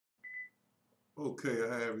Okay,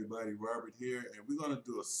 hi everybody, Robert here, and we're going to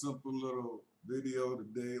do a simple little video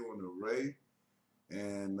today on array.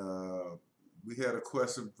 And we had a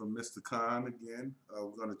question from Mr. Khan again.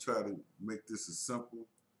 We're going to try to make this as simple,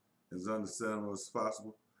 as understandable as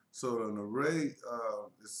possible. So an array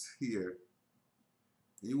is here.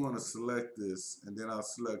 You want to select this, and then I'll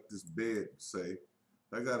select this bed, say.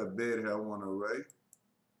 I got a bed here, I want an array.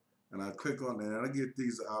 And I click on it, and I get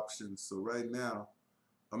these options. So right now,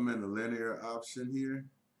 I'm in the linear option here.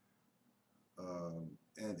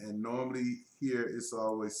 And normally here it's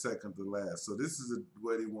always second to last. So this is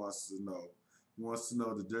what he wants to know. He wants to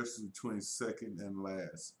know the difference between second and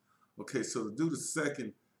last. Okay, so to do the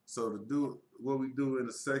second, so to do what we do in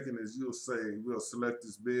the second is we'll select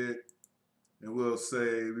this bed and we'll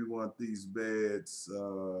say we want these beds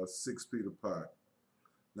 6 feet apart.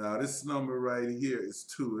 Now this number right here is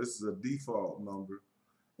 2. This is a default number,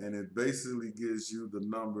 and it basically gives you the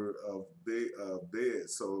number of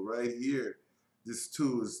beds. So right here, this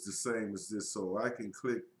 2 is the same as this. So I can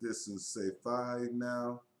click this and say 5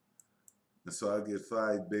 now. And so I get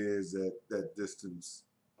 5 beds at that distance.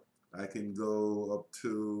 I can go up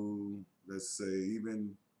to, let's say,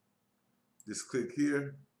 even just click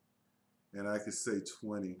here, and I can say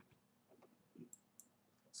 20.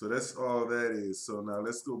 So that's all that is. So now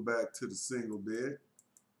let's go back to the single bed.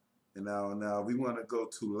 And now we want to go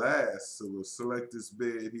to last. So we'll select this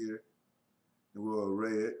bed here, and we'll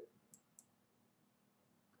array it.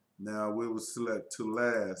 Now we will select to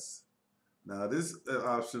last. Now this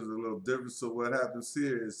option is a little different. So what happens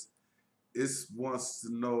here is it wants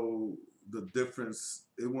to know the difference.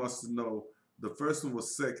 It wants to know the first one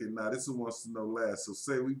was second. Now this one wants to know last. So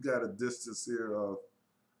say we've got a distance here of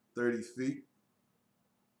 30 feet.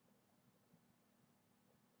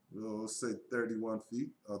 We'll say 31 feet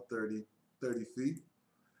or 30 feet.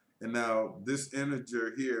 And now this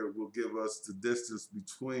integer here will give us the distance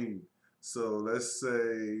between. So let's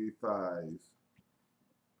say 5.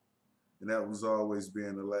 And that was always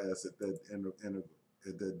being the last at that interval,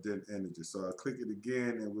 at that integer. So I'll click it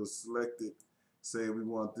again and we'll select it. Say we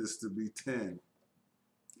want this to be 10.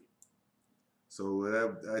 So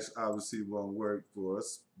that obviously won't work for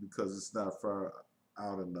us because it's not far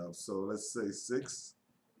out enough. So let's say 6.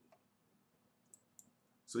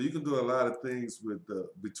 So you can do a lot of things with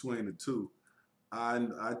between the two. I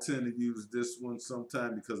tend to use this one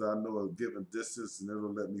sometime because I know a given distance and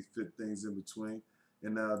it'll let me fit things in between.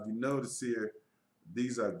 And now if you notice here,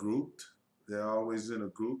 these are grouped. They're always in a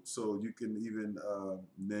group, so you can even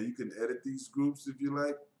now you can edit these groups if you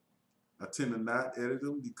like. I tend to not edit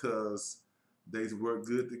them because they work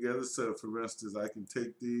good together. So for instance, I can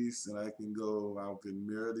take these and I can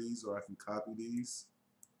mirror these, or I can copy these.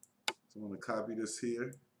 So I'm going to copy this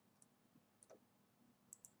here.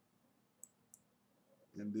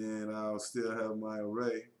 And then I'll still have my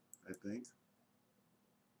array, I think.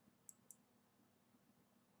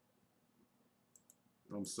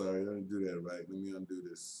 I'm sorry, I didn't do that right. Let me undo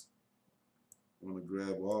this. I want to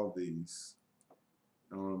grab all these.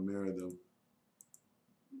 I want to mirror them.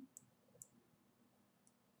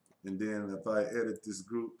 And then if I edit this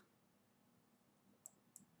group,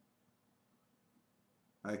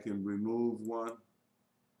 I can remove one.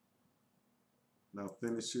 Now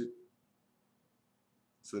finish it.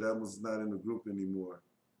 So that one's not in the group anymore.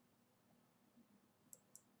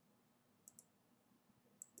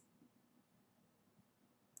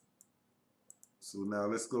 So now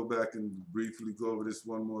let's go back and briefly go over this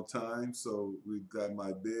one more time. So we've got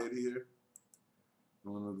my bed here.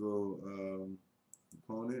 I'm going to go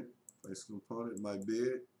component, place component, my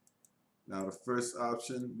bed. Now the first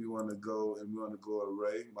option, we want to go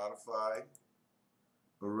array, modify,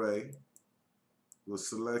 array. We'll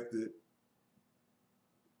select it.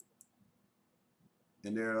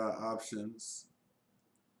 And there are options.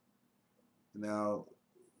 Now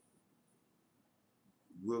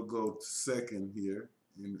we'll go to second here,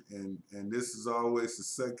 and this is always the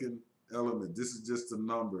second element. This is just a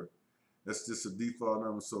number. That's just a default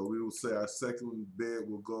number. So we will say our second bed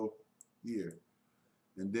will go here,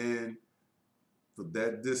 and then for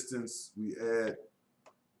that distance we add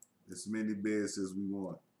as many beds as we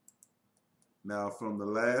want. Now from the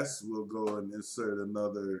last, we'll go and insert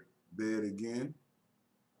another bed again.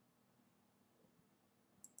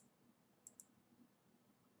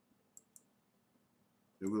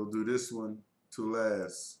 And we'll do this one to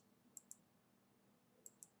last.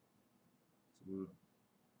 So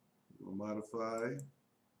we'll modify.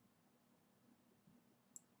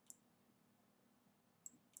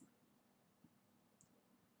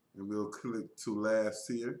 And we'll click to last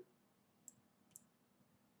here.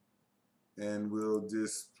 And we'll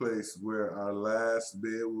just place where our last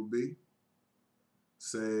bed will be.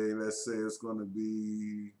 let's say it's going to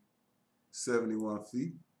be 71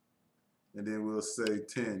 feet, and then we'll say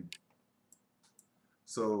 10.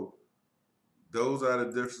 So those are the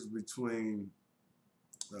differences between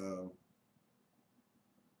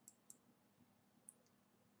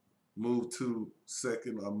move to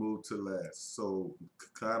second or move to last. So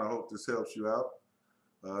kind of hope this helps you out.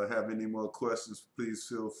 Have any more questions, please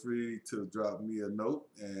feel free to drop me a note,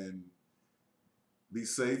 and be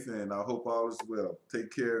safe, and I hope all is well.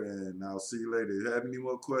 Take care, and I'll see you later. If you have any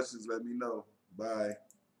more questions, let me know. Bye.